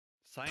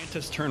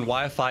Scientists turn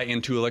Wi-Fi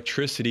into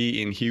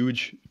electricity in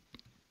huge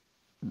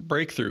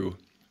breakthrough.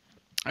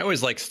 I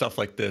always like stuff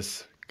like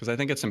this because I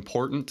think it's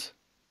important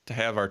to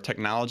have our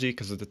technology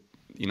because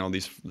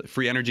these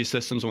free energy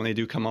systems, when they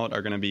do come out,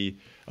 are going to be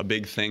a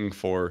big thing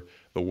for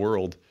the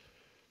world.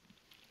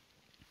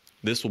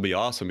 This will be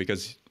awesome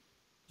because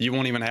you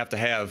won't even have to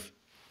have,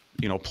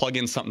 plug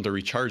in something to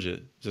recharge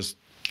it. Just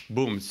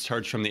boom, it's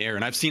charged from the air.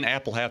 And I've seen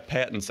Apple have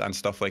patents on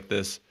stuff like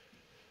this.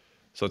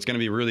 So it's going to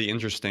be really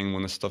interesting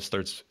when this stuff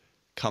starts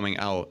coming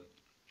out.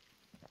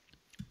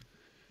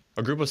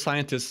 A group of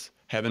scientists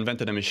have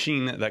invented a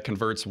machine that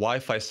converts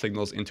Wi-Fi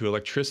signals into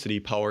electricity,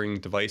 powering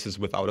devices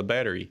without a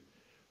battery,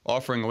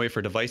 offering a way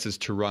for devices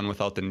to run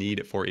without the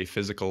need for a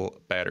physical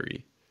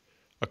battery.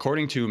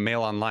 According to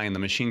Mail Online, the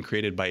machine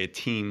created by a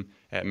team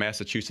at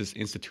Massachusetts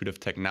Institute of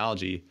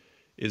Technology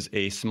is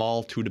a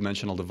small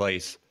two-dimensional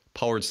device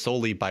powered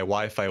solely by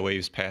Wi-Fi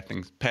waves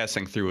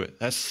passing through it.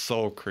 That's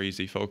so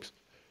crazy, folks.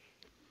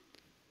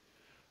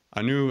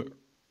 A new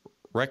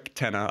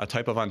rectenna, a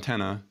type of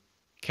antenna,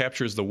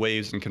 captures the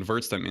waves and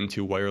converts them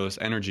into wireless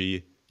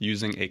energy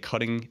using a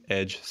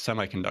cutting-edge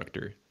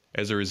semiconductor.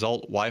 As a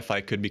result, Wi-Fi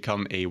could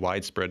become a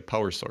widespread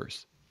power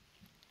source.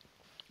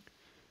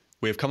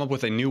 We have come up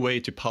with a new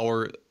way to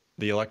power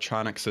the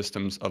electronic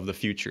systems of the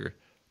future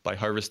by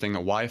harvesting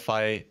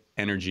Wi-Fi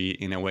energy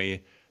in a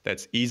way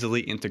that's easily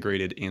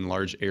integrated in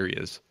large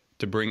areas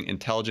to bring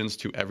intelligence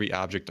to every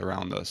object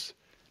around us.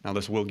 Now,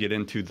 this will get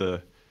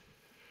into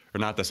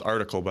not this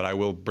article, but I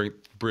will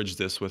bridge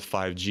this with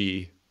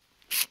 5G,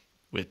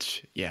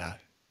 which, yeah,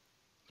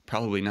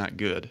 probably not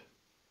good.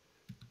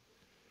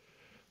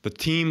 The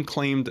team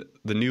claimed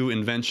the new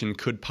invention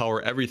could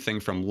power everything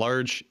from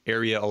large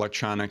area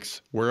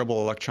electronics,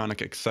 wearable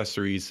electronic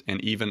accessories,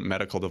 and even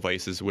medical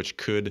devices, which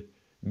could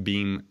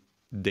beam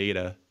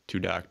data to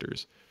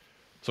doctors.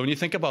 So when you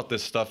think about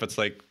this stuff, it's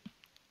like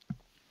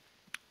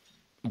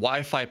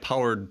Wi-Fi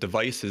powered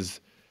devices.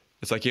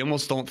 It's like you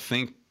almost don't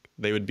think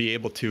they would be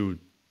able to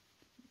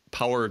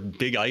power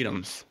big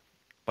items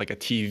like a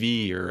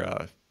TV or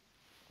a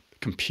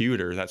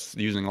computer that's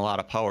using a lot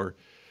of power.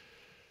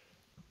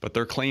 But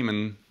they're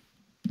claiming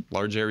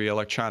large area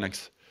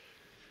electronics.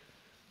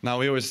 Now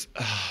we always,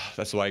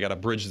 that's why I got to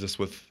bridge this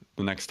with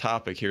the next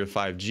topic here,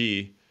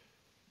 5G.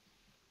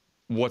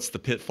 What's the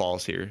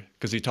pitfalls here?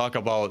 Because you talk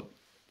about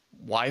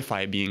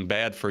Wi-Fi being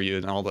bad for you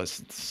and all the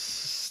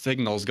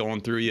signals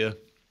going through you,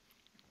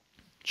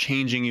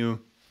 changing you.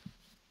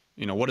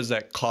 What does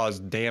that cause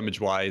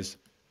damage-wise?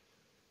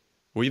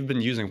 We've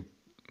been using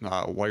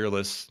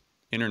wireless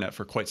internet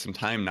for quite some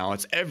time now.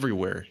 It's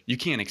everywhere. You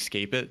can't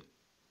escape it.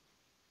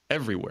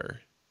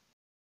 Everywhere.